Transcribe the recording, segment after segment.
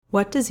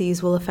What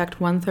disease will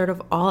affect 1/3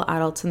 of all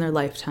adults in their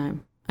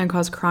lifetime and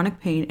cause chronic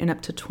pain in up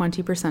to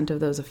 20% of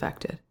those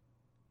affected?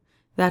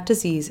 That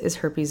disease is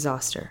herpes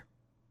zoster.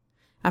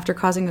 After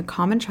causing a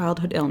common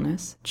childhood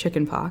illness,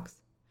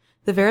 chickenpox,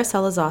 the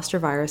varicella zoster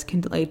virus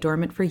can lay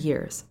dormant for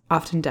years,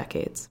 often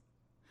decades.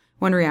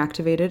 When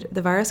reactivated,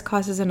 the virus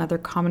causes another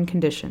common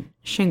condition,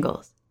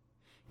 shingles,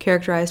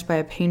 characterized by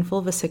a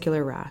painful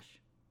vesicular rash.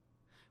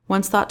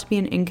 Once thought to be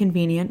an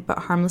inconvenient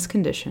but harmless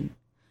condition,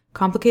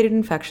 complicated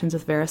infections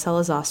with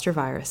varicella zoster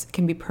virus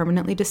can be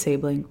permanently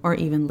disabling or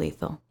even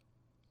lethal.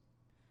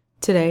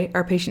 Today,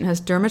 our patient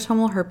has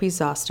dermatomal herpes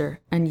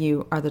zoster, and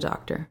you are the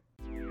doctor.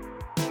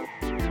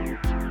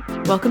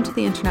 Welcome to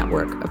The Internet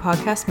Work, a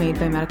podcast made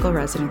by medical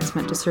residents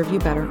meant to serve you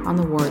better on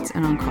the wards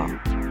and on call.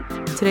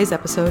 Today's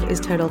episode is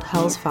titled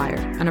Hell's Fire,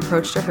 an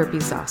approach to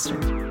herpes zoster.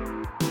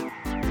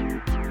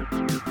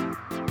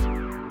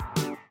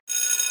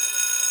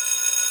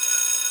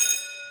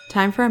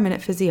 Time for a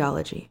minute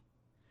physiology.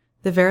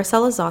 The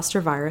varicella zoster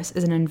virus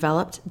is an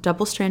enveloped,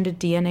 double-stranded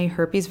DNA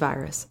herpes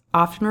virus,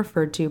 often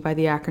referred to by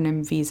the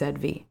acronym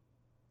VZV.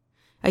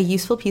 A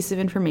useful piece of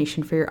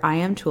information for your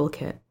IM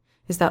toolkit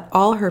is that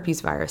all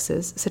herpes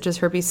viruses, such as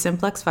herpes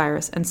simplex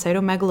virus and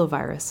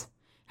cytomegalovirus,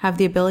 have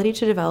the ability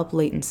to develop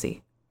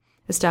latency,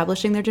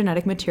 establishing their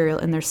genetic material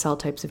in their cell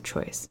types of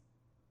choice.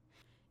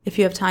 If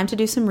you have time to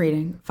do some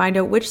reading, find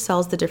out which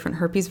cells the different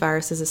herpes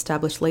viruses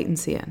establish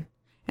latency in,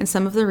 and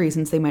some of the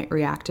reasons they might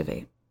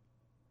reactivate.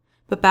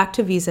 But back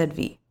to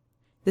VZV.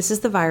 This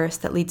is the virus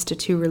that leads to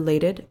two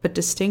related but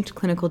distinct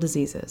clinical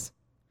diseases,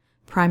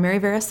 primary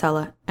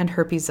varicella and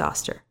herpes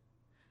zoster,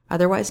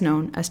 otherwise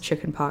known as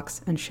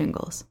chickenpox and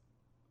shingles.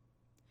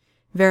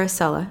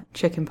 Varicella,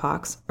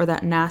 chickenpox, or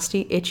that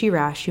nasty, itchy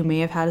rash you may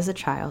have had as a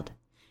child,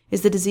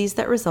 is the disease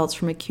that results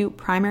from acute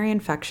primary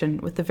infection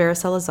with the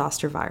varicella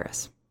zoster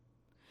virus.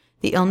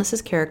 The illness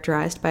is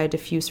characterized by a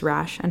diffuse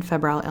rash and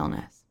febrile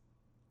illness.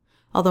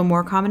 Although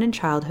more common in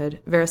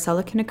childhood,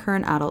 varicella can occur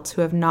in adults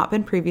who have not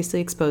been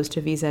previously exposed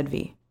to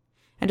VZV,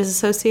 and is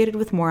associated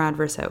with more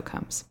adverse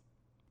outcomes.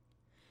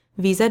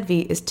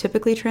 VZV is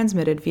typically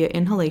transmitted via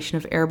inhalation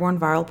of airborne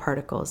viral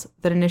particles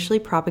that initially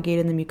propagate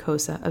in the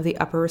mucosa of the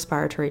upper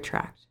respiratory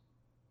tract.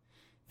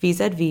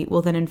 VZV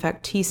will then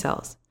infect T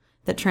cells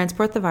that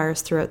transport the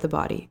virus throughout the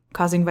body,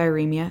 causing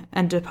viremia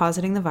and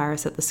depositing the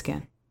virus at the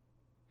skin.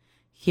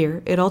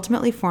 Here, it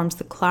ultimately forms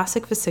the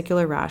classic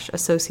vesicular rash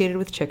associated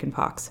with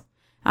chickenpox,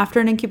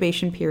 after an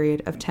incubation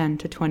period of 10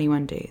 to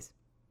 21 days.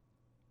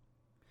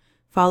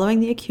 Following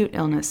the acute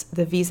illness,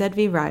 the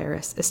VZV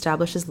virus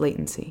establishes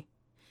latency,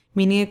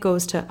 meaning it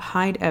goes to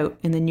hide out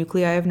in the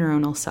nuclei of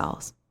neuronal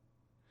cells.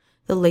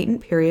 The latent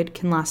period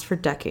can last for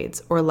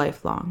decades or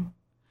lifelong.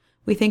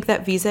 We think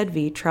that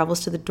VZV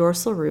travels to the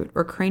dorsal root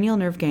or cranial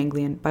nerve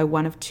ganglion by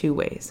one of two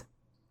ways.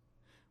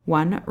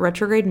 1.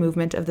 Retrograde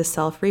movement of the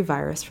cell-free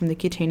virus from the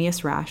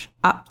cutaneous rash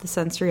up the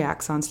sensory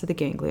axons to the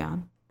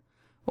ganglion,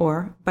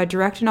 or by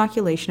direct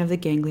inoculation of the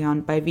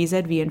ganglion by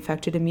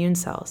VZV-infected immune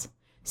cells,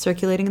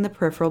 circulating in the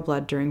peripheral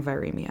blood during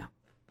viremia.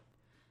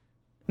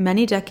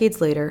 Many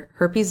decades later,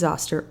 herpes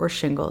zoster, or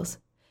shingles,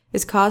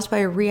 is caused by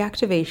a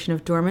reactivation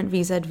of dormant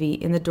VZV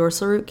in the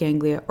dorsal root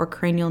ganglia or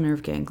cranial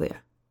nerve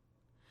ganglia.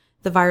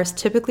 The virus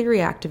typically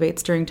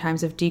reactivates during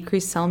times of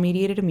decreased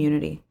cell-mediated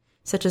immunity,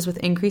 such as with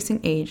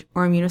increasing age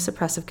or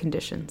immunosuppressive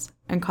conditions,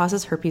 and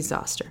causes herpes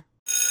zoster.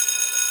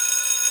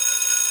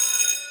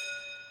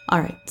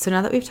 Alright, so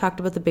now that we've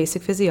talked about the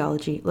basic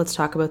physiology, let's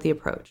talk about the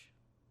approach.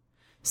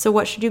 So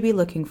what should you be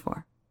looking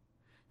for?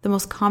 The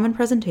most common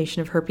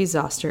presentation of herpes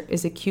zoster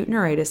is acute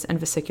neuritis and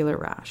vesicular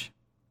rash.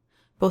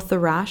 Both the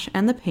rash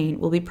and the pain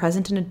will be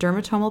present in a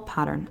dermatomal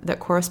pattern that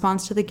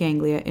corresponds to the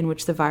ganglia in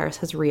which the virus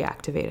has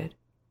reactivated.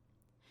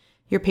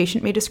 Your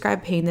patient may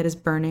describe pain that is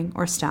burning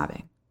or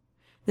stabbing.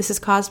 This is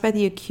caused by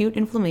the acute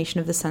inflammation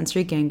of the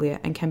sensory ganglia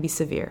and can be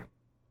severe.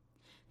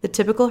 The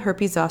typical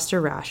herpes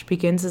zoster rash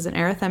begins as an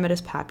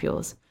erythematous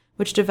papules,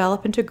 which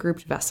develop into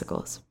grouped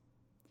vesicles.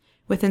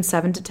 Within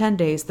 7 to 10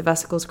 days, the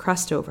vesicles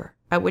crust over,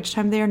 at which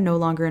time they are no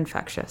longer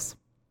infectious.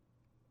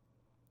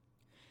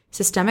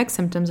 Systemic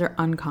symptoms are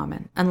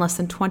uncommon, and less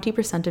than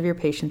 20% of your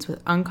patients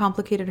with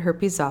uncomplicated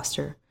herpes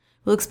zoster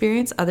will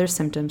experience other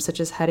symptoms such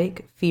as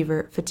headache,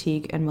 fever,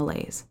 fatigue, and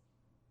malaise.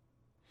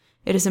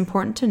 It is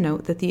important to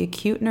note that the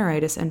acute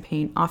neuritis and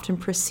pain often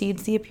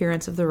precedes the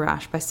appearance of the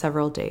rash by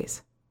several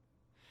days.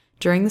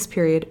 During this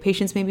period,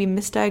 patients may be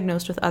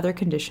misdiagnosed with other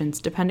conditions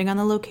depending on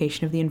the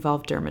location of the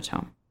involved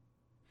dermatome.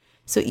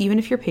 So even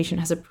if your patient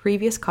has a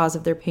previous cause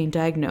of their pain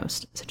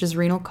diagnosed, such as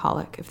renal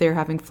colic if they are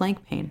having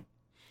flank pain,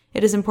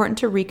 it is important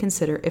to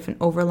reconsider if an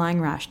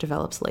overlying rash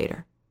develops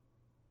later.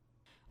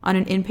 On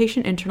an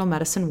inpatient internal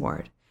medicine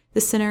ward,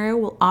 this scenario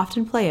will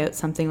often play out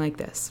something like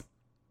this.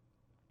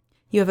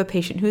 You have a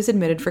patient who is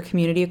admitted for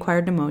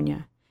community-acquired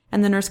pneumonia,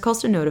 and the nurse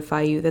calls to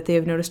notify you that they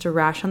have noticed a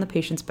rash on the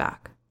patient's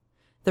back.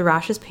 The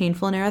rash is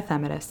painful and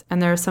erythematous, and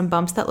there are some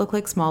bumps that look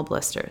like small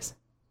blisters.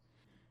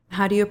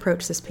 How do you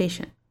approach this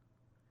patient?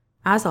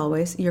 As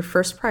always, your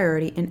first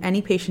priority in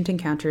any patient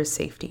encounter is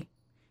safety.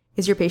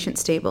 Is your patient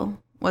stable?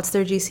 What's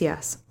their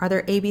GCS? Are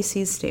their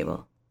ABCs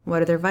stable?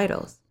 What are their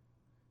vitals?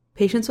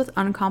 Patients with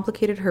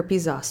uncomplicated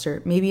herpes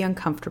zoster may be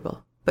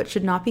uncomfortable, but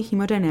should not be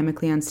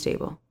hemodynamically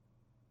unstable.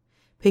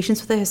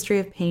 Patients with a history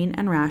of pain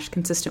and rash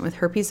consistent with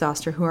herpes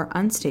zoster who are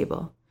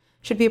unstable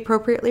should be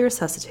appropriately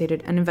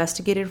resuscitated and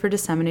investigated for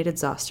disseminated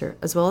zoster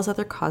as well as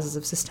other causes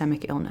of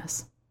systemic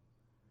illness.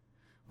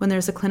 When there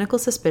is a clinical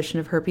suspicion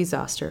of herpes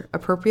zoster,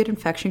 appropriate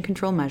infection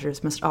control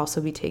measures must also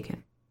be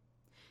taken.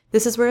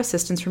 This is where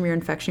assistance from your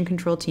infection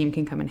control team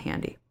can come in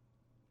handy.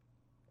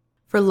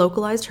 For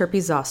localized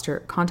herpes zoster,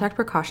 contact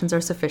precautions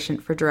are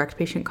sufficient for direct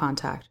patient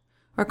contact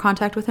or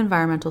contact with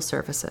environmental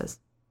surfaces.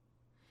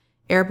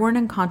 Airborne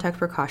and contact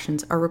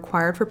precautions are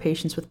required for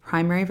patients with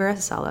primary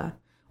varicella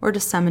or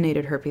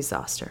disseminated herpes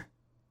zoster.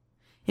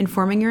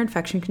 Informing your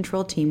infection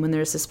control team when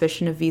there is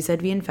suspicion of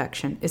VZV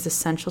infection is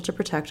essential to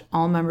protect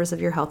all members of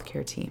your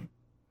healthcare team.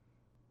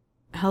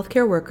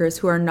 Healthcare workers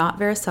who are not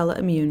varicella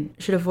immune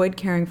should avoid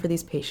caring for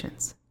these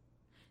patients.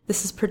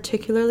 This is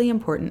particularly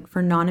important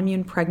for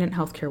non-immune pregnant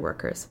healthcare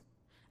workers,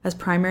 as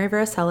primary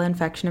varicella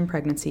infection in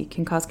pregnancy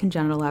can cause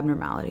congenital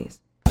abnormalities.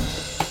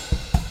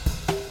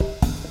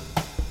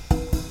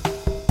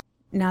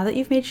 Now that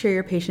you've made sure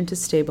your patient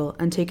is stable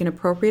and taken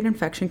appropriate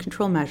infection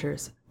control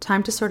measures,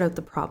 time to sort out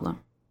the problem.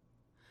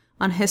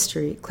 On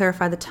history,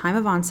 clarify the time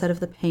of onset of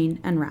the pain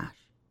and rash.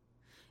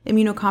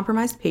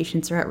 Immunocompromised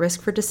patients are at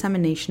risk for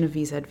dissemination of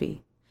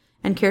VZV,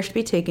 and care should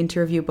be taken to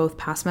review both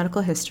past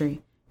medical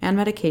history and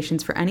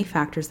medications for any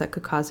factors that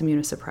could cause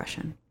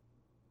immunosuppression.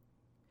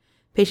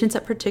 Patients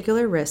at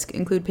particular risk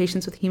include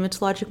patients with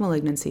hematologic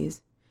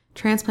malignancies,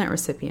 transplant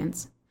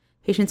recipients,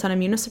 patients on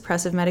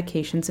immunosuppressive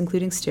medications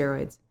including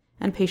steroids,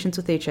 and patients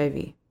with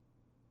HIV.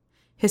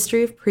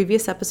 History of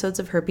previous episodes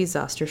of herpes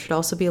zoster should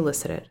also be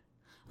elicited,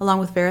 along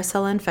with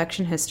varicella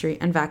infection history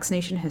and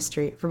vaccination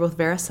history for both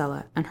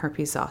varicella and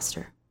herpes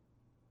zoster.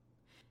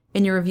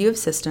 In your review of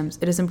systems,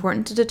 it is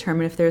important to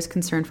determine if there is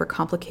concern for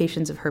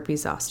complications of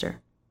herpes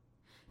zoster.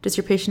 Does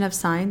your patient have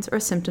signs or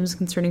symptoms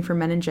concerning for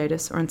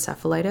meningitis or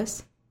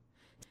encephalitis?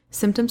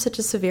 Symptoms such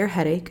as severe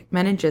headache,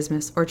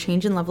 meningismus, or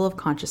change in level of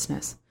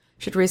consciousness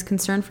should raise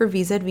concern for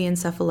VZV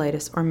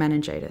encephalitis or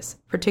meningitis,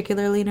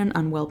 particularly in an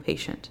unwell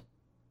patient.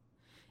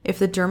 If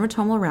the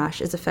dermatomal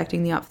rash is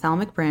affecting the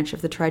ophthalmic branch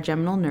of the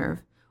trigeminal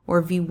nerve,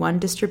 or V1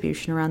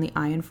 distribution around the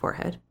eye and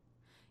forehead,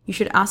 you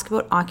should ask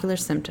about ocular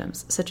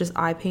symptoms such as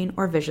eye pain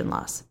or vision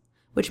loss,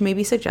 which may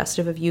be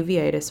suggestive of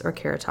uveitis or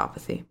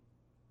keratopathy.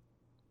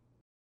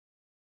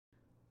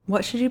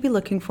 What should you be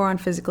looking for on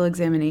physical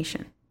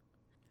examination?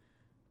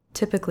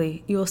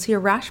 Typically, you will see a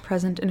rash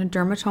present in a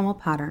dermatomal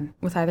pattern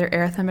with either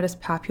erythematous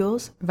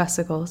papules,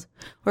 vesicles,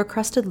 or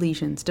crusted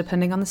lesions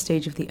depending on the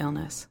stage of the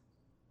illness.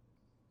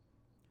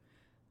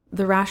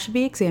 The rash should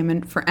be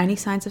examined for any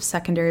signs of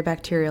secondary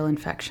bacterial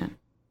infection.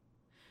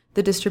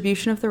 The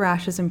distribution of the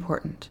rash is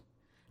important,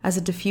 as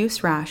a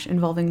diffuse rash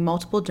involving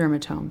multiple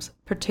dermatomes,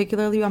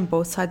 particularly on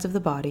both sides of the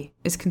body,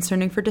 is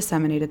concerning for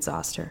disseminated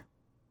zoster.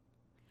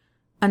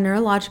 A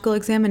neurological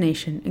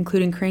examination,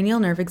 including cranial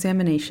nerve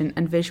examination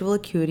and visual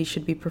acuity,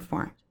 should be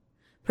performed,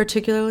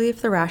 particularly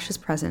if the rash is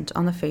present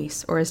on the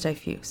face or is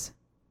diffuse.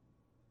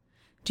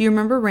 Do you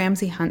remember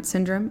Ramsay-Hunt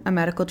syndrome, a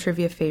medical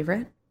trivia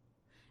favorite?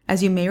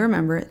 As you may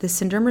remember, this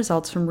syndrome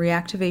results from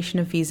reactivation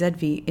of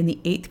VZV in the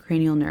 8th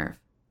cranial nerve.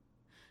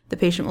 The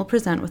patient will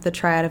present with a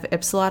triad of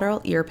ipsilateral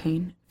ear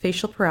pain,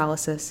 facial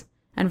paralysis,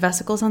 and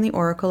vesicles on the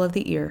auricle of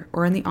the ear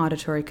or in the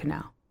auditory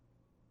canal.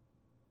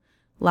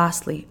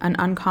 Lastly, an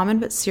uncommon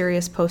but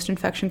serious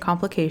post-infection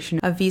complication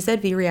of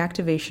VZV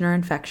reactivation or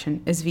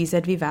infection is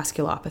VZV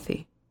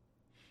vasculopathy.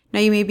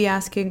 Now you may be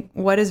asking,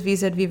 what is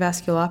VZV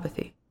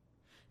vasculopathy?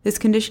 This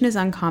condition is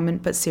uncommon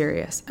but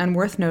serious and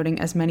worth noting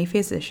as many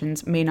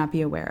physicians may not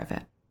be aware of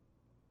it.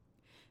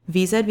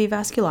 VZV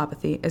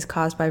vasculopathy is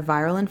caused by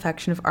viral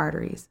infection of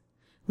arteries,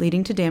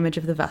 leading to damage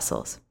of the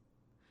vessels.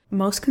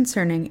 Most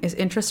concerning is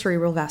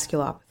intracerebral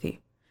vasculopathy,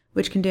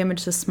 which can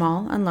damage the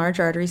small and large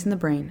arteries in the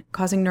brain,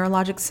 causing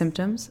neurologic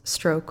symptoms,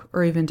 stroke,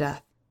 or even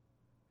death.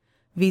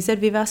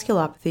 VZV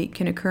vasculopathy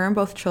can occur in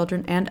both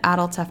children and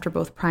adults after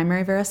both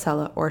primary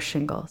varicella or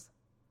shingles.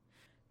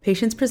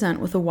 Patients present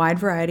with a wide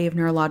variety of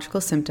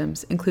neurological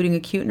symptoms, including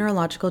acute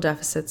neurological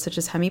deficits such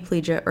as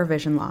hemiplegia or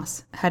vision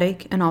loss,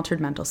 headache, and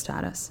altered mental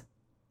status.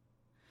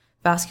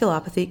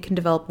 Vasculopathy can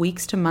develop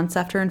weeks to months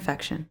after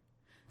infection,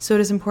 so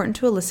it is important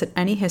to elicit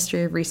any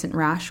history of recent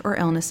rash or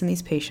illness in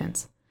these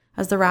patients,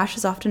 as the rash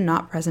is often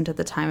not present at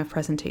the time of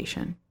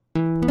presentation.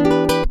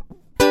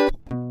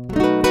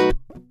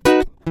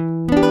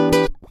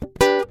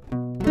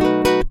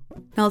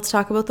 Now let's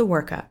talk about the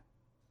workup.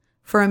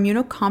 For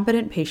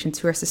immunocompetent patients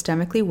who are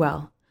systemically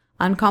well,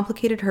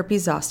 uncomplicated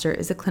herpes zoster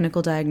is a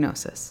clinical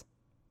diagnosis.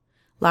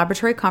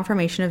 Laboratory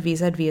confirmation of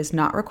VZV is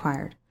not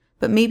required,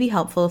 but may be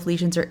helpful if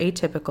lesions are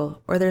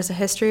atypical or there is a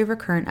history of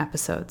recurrent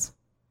episodes.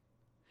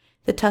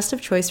 The test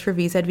of choice for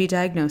VZV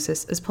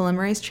diagnosis is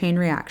polymerase chain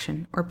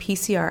reaction, or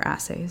PCR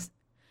assays,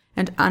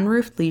 and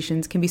unroofed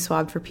lesions can be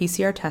swabbed for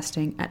PCR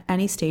testing at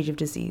any stage of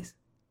disease.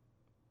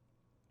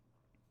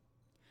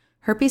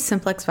 Herpes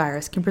simplex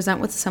virus can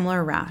present with a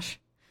similar rash,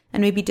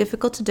 and may be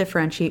difficult to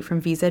differentiate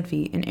from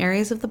VZV in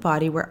areas of the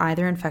body where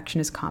either infection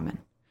is common,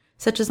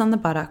 such as on the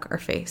buttock or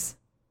face.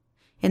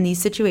 In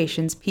these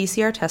situations,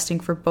 PCR testing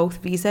for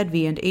both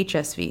VZV and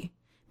HSV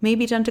may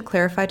be done to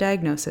clarify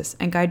diagnosis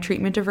and guide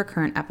treatment of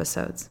recurrent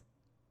episodes.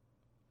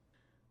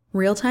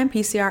 Real-time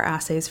PCR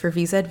assays for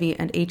VZV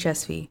and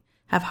HSV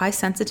have high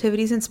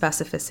sensitivities and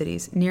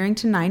specificities nearing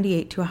to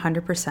 98 to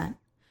 100%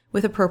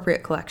 with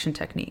appropriate collection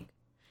technique,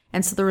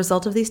 and so the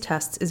result of these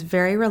tests is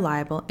very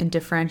reliable in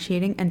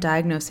differentiating and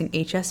diagnosing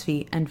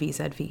HSV and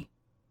VZV.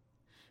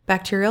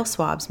 Bacterial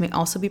swabs may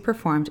also be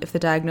performed if the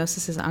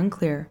diagnosis is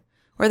unclear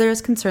or there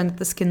is concern that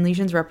the skin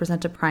lesions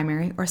represent a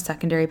primary or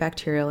secondary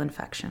bacterial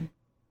infection.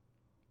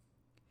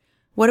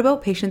 What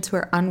about patients who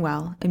are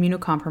unwell,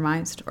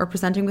 immunocompromised, or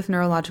presenting with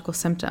neurological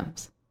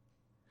symptoms?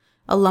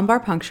 A lumbar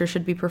puncture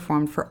should be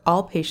performed for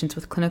all patients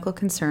with clinical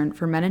concern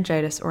for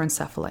meningitis or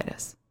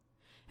encephalitis,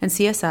 and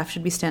CSF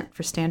should be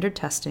for standard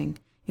testing,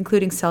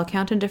 including cell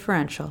count and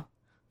differential,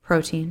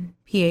 protein,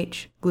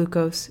 pH,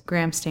 glucose,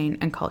 gram stain,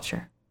 and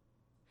culture.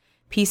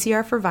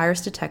 PCR for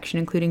virus detection,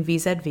 including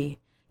VZV,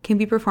 can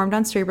be performed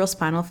on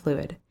cerebrospinal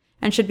fluid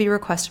and should be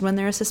requested when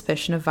there is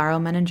suspicion of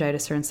viral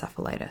meningitis or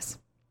encephalitis.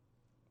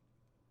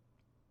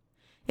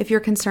 If you're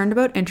concerned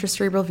about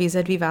intracerebral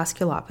VZV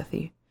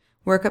vasculopathy,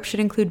 workup should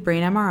include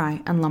brain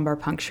MRI and lumbar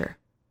puncture.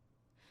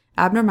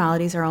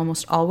 Abnormalities are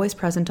almost always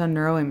present on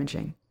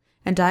neuroimaging,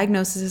 and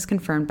diagnosis is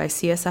confirmed by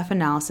CSF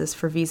analysis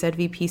for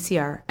VZV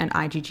PCR and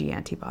IgG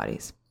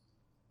antibodies.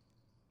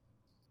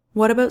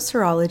 What about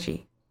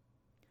serology?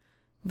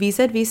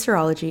 VZV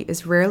serology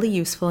is rarely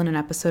useful in an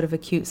episode of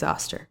acute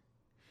zoster.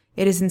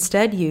 It is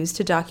instead used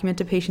to document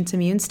a patient's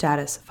immune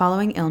status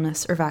following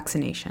illness or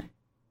vaccination.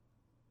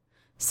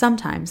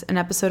 Sometimes, an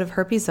episode of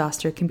herpes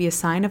zoster can be a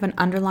sign of an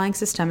underlying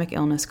systemic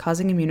illness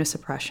causing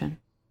immunosuppression.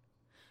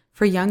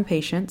 For young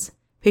patients,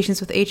 patients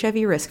with HIV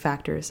risk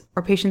factors,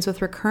 or patients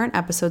with recurrent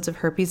episodes of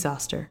herpes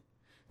zoster,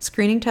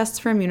 screening tests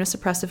for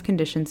immunosuppressive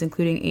conditions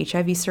including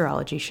HIV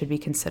serology should be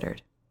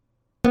considered.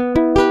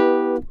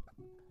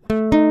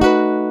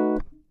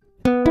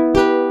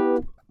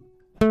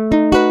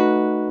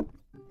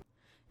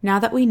 Now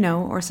that we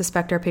know or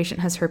suspect our patient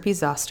has herpes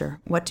zoster,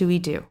 what do we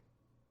do?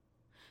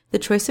 The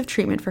choice of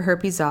treatment for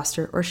herpes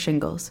zoster or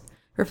shingles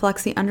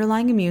reflects the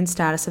underlying immune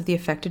status of the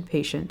affected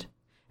patient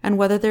and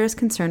whether there is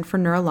concern for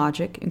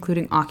neurologic,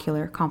 including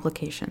ocular,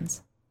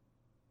 complications.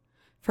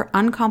 For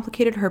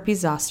uncomplicated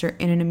herpes zoster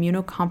in an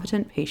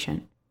immunocompetent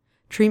patient,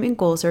 treatment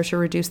goals are to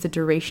reduce the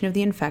duration of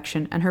the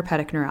infection and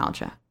herpetic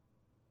neuralgia.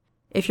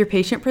 If your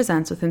patient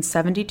presents within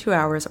 72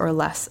 hours or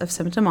less of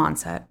symptom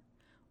onset,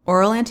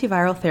 oral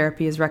antiviral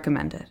therapy is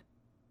recommended.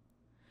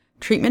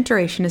 Treatment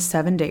duration is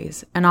 7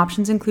 days, and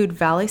options include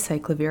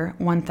valacyclovir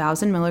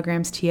 1,000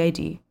 mg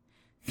TID,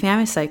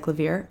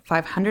 famiciclovir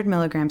 500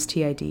 mg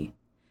TID,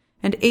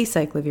 and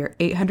acyclovir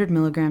 800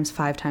 mg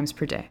 5 times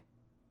per day.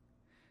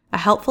 A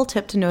helpful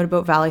tip to note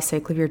about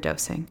valacyclovir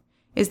dosing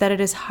is that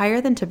it is higher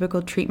than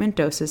typical treatment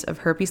doses of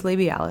herpes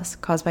labialis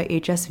caused by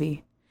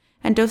HSV,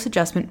 and dose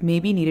adjustment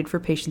may be needed for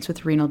patients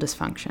with renal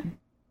dysfunction.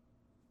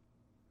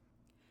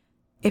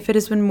 If it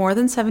has been more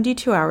than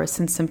 72 hours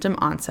since symptom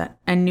onset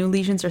and new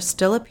lesions are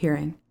still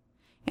appearing,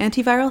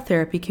 antiviral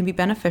therapy can be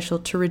beneficial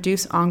to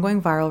reduce ongoing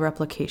viral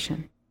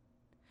replication.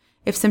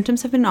 If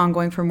symptoms have been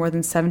ongoing for more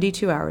than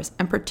 72 hours,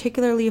 and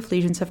particularly if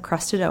lesions have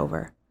crusted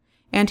over,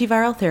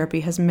 antiviral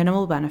therapy has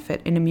minimal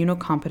benefit in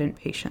immunocompetent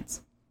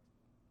patients.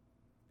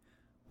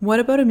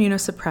 What about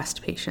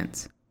immunosuppressed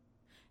patients?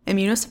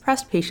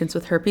 Immunosuppressed patients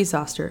with herpes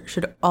zoster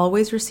should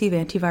always receive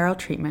antiviral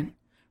treatment,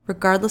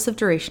 regardless of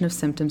duration of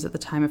symptoms at the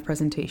time of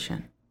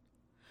presentation.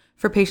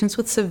 For patients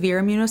with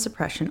severe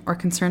immunosuppression or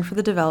concern for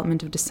the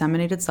development of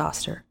disseminated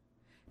zoster,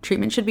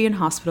 treatment should be in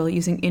hospital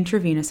using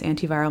intravenous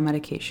antiviral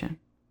medication.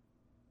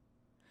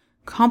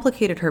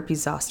 Complicated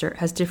herpes zoster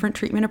has different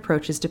treatment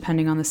approaches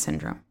depending on the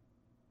syndrome.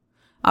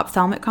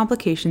 Ophthalmic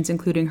complications,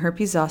 including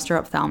herpes zoster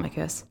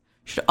ophthalmicus,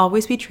 should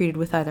always be treated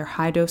with either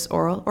high-dose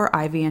oral or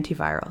IV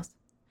antivirals,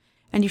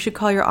 and you should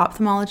call your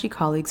ophthalmology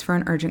colleagues for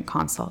an urgent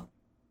consult.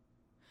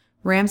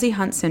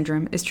 Ramsay-Hunt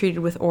syndrome is treated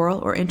with oral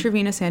or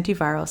intravenous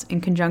antivirals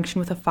in conjunction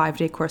with a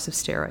 5-day course of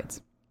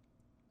steroids.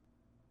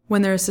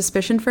 When there is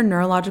suspicion for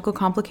neurological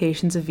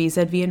complications of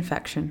VZV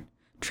infection,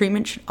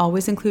 treatment should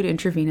always include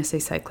intravenous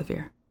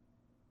acyclovir.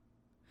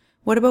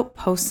 What about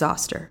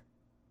post-zoster?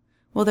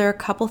 Well, there are a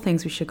couple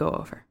things we should go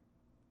over.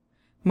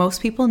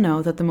 Most people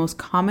know that the most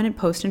common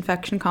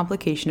post-infection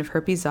complication of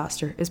herpes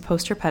zoster is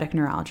postherpetic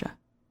neuralgia.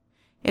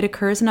 It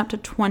occurs in up to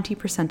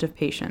 20% of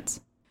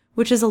patients,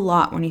 which is a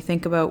lot when you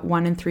think about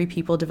 1 in 3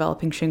 people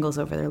developing shingles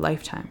over their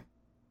lifetime.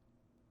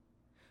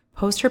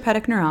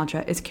 Postherpetic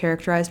neuralgia is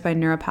characterized by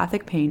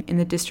neuropathic pain in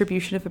the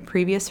distribution of a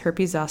previous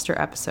herpes zoster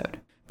episode,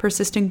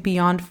 persisting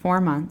beyond 4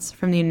 months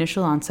from the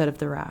initial onset of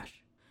the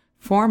rash.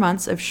 4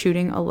 months of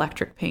shooting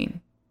electric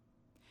pain.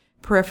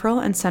 Peripheral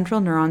and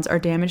central neurons are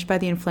damaged by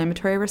the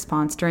inflammatory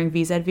response during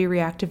VZV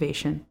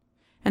reactivation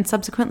and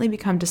subsequently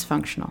become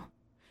dysfunctional,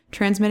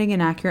 transmitting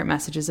inaccurate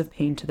messages of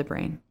pain to the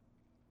brain.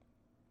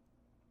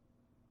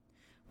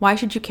 Why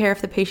should you care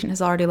if the patient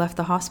has already left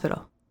the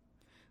hospital?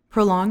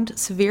 Prolonged,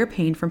 severe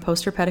pain from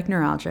postherpetic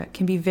neuralgia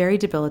can be very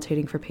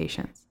debilitating for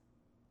patients.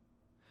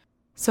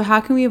 So how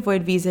can we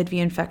avoid VZV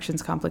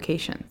infections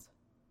complications?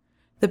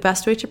 The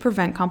best way to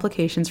prevent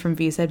complications from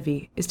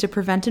VZV is to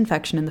prevent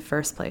infection in the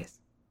first place.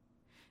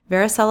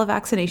 Varicella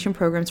vaccination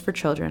programs for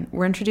children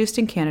were introduced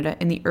in Canada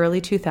in the early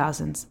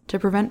 2000s to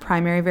prevent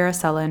primary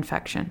varicella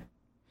infection,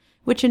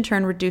 which in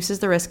turn reduces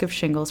the risk of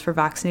shingles for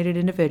vaccinated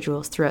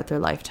individuals throughout their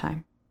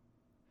lifetime.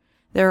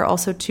 There are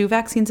also 2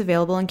 vaccines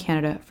available in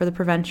Canada for the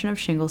prevention of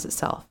shingles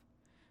itself: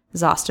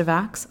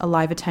 Zostavax, a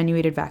live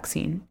attenuated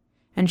vaccine,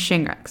 and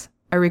Shingrix,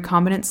 a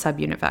recombinant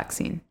subunit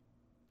vaccine.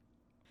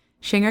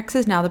 Shingrix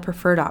is now the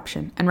preferred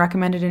option and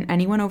recommended in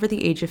anyone over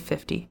the age of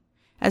 50,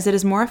 as it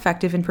is more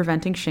effective in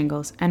preventing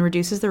shingles and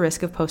reduces the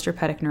risk of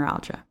postherpetic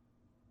neuralgia.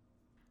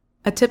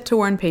 A tip to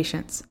warn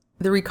patients: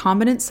 the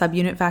recombinant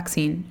subunit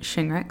vaccine,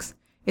 Shingrix,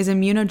 is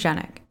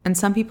immunogenic, and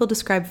some people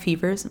describe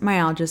fevers,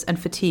 myalgias, and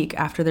fatigue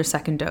after their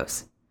second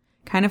dose,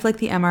 kind of like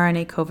the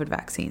mRNA COVID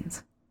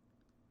vaccines.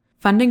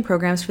 Funding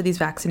programs for these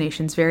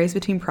vaccinations varies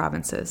between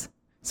provinces,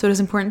 so it is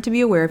important to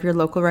be aware of your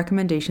local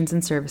recommendations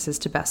and services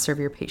to best serve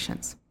your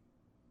patients.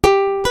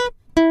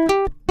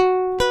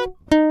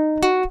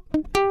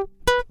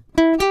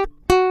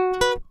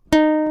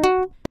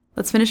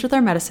 Let's finish with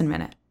our medicine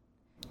minute.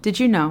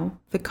 Did you know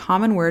the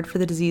common word for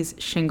the disease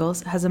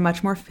shingles has a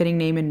much more fitting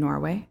name in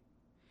Norway?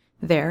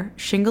 There,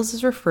 shingles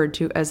is referred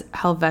to as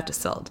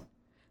helvetesild.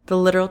 The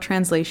literal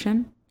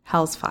translation: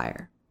 hell's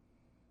fire.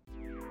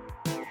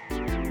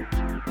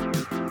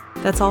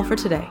 That's all for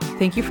today.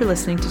 Thank you for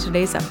listening to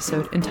today's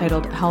episode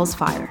entitled Hell's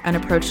Fire, An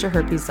Approach to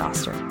Herpes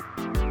Zoster.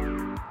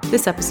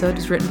 This episode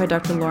is written by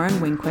Dr. Lauren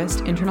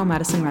Wingquist, internal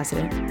medicine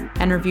resident,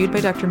 and reviewed by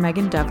Dr.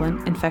 Megan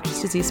Devlin,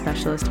 infectious disease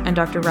specialist, and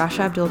Dr. Rasha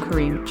Abdul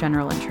Karim,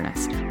 general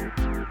internist.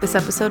 This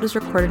episode is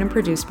recorded and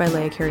produced by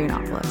Leah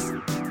Karianopoulos.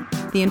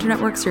 The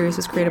Internet Work series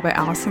was created by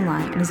Allison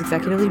Lai and is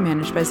executively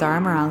managed by Zara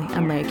Morali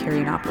and Leah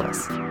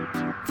Karianopoulos.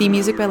 Theme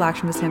music by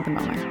Lakshmi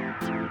Santhamoma.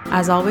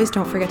 As always,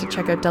 don't forget to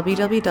check out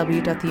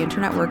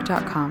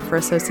www.theinternetwork.com for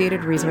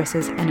associated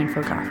resources and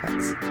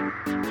infographics.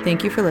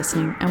 Thank you for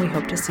listening, and we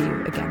hope to see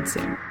you again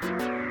soon.